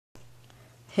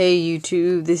Hey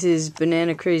YouTube, this is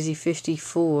Banana Crazy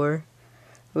 54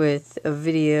 with a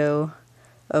video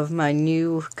of my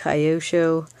new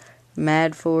Kyosho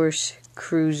Mad Force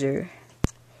Kruiser.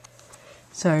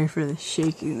 Sorry for the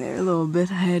shaking there a little bit.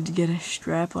 I had to get a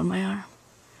strap on my arm.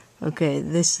 Okay,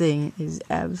 this thing is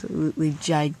absolutely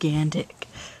gigantic.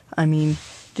 I mean,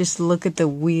 just look at the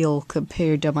wheel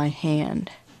compared to my hand.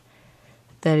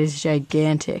 That is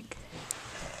gigantic.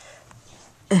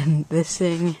 And this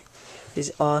thing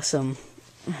is awesome.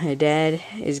 My dad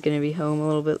is going to be home a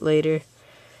little bit later,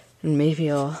 and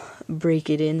maybe I'll break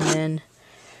it in then.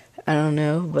 I don't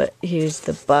know, but here's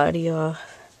the body off.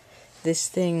 This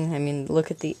thing, I mean, look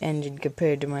at the engine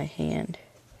compared to my hand.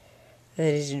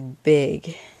 That is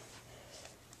big.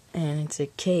 And it's a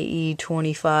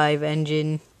KE25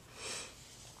 engine,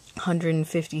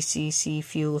 150cc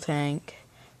fuel tank,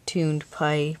 tuned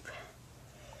pipe.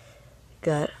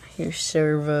 Got your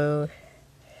servo,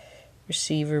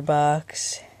 receiver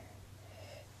box,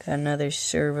 got another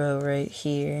servo right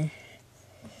here,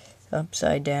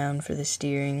 upside down for the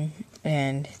steering,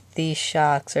 and these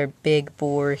shocks are big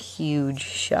bore, huge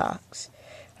shocks.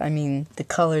 I mean, the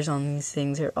colors on these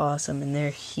things are awesome, and they're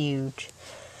huge.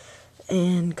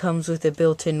 And comes with a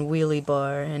built-in wheelie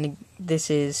bar, and this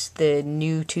is the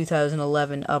new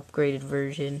 2011 upgraded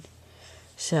version.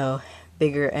 So,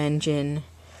 bigger engine,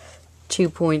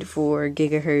 2.4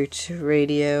 gigahertz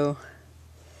radio.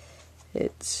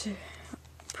 It's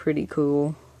pretty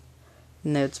cool.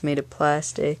 No, it's made of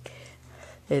plastic.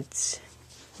 It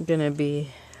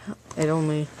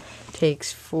only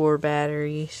takes 4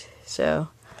 batteries. So,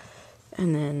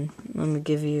 and then let me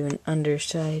give you an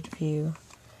underside view.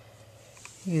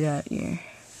 You got your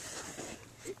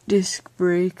disc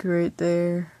brake right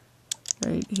there,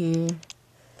 right here.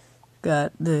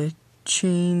 Got the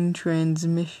chain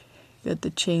transmission. Got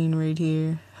the chain right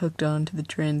here hooked onto the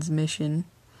transmission.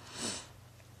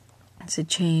 It's a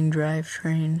chain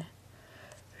drivetrain.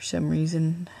 For some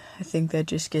reason, I think that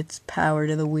just gets power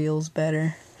to the wheels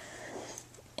better.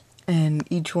 And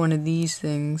each one of these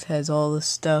things has all the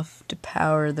stuff to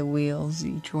power the wheels.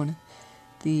 Each one of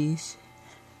these,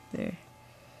 they're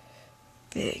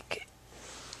big.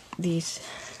 This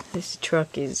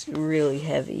truck is really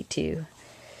heavy too.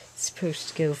 It's supposed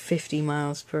to go 50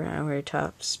 miles per hour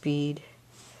top speed.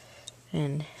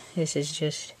 And this is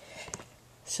just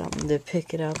something to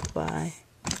pick it up by.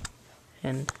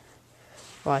 And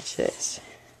watch this.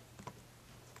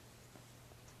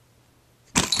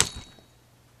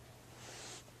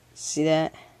 See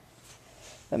that?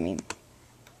 I mean,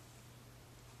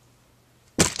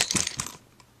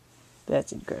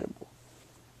 that's incredible.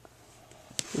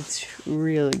 It's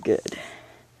really good.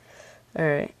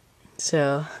 Alright,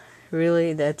 so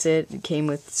really that's it. It came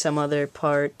with some other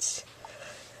parts.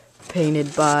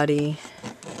 Painted body.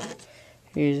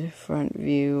 Here's a front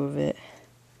view of it.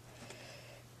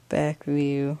 Back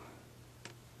view.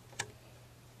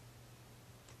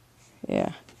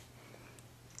 Yeah.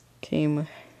 Came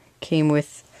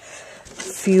with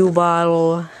fuel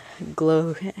bottle,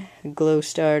 glow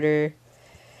starter,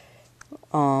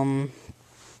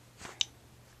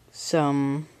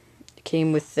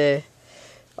 came with the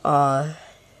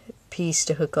piece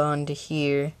to hook on to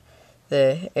here,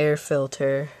 the air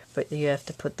filter, but you have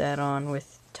to put that on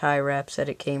with tie wraps that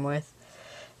it came with.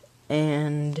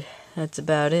 And that's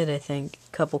about it, I think.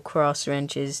 A couple cross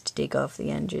wrenches to take off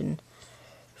the engine,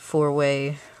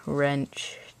 4-way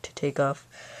wrench to take off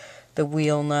the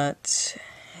wheel nuts,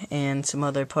 and some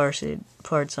other parts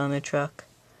on the truck.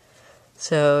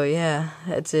 So yeah,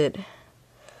 that's it.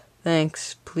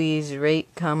 Thanks. Please rate,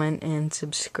 comment, and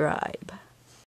subscribe.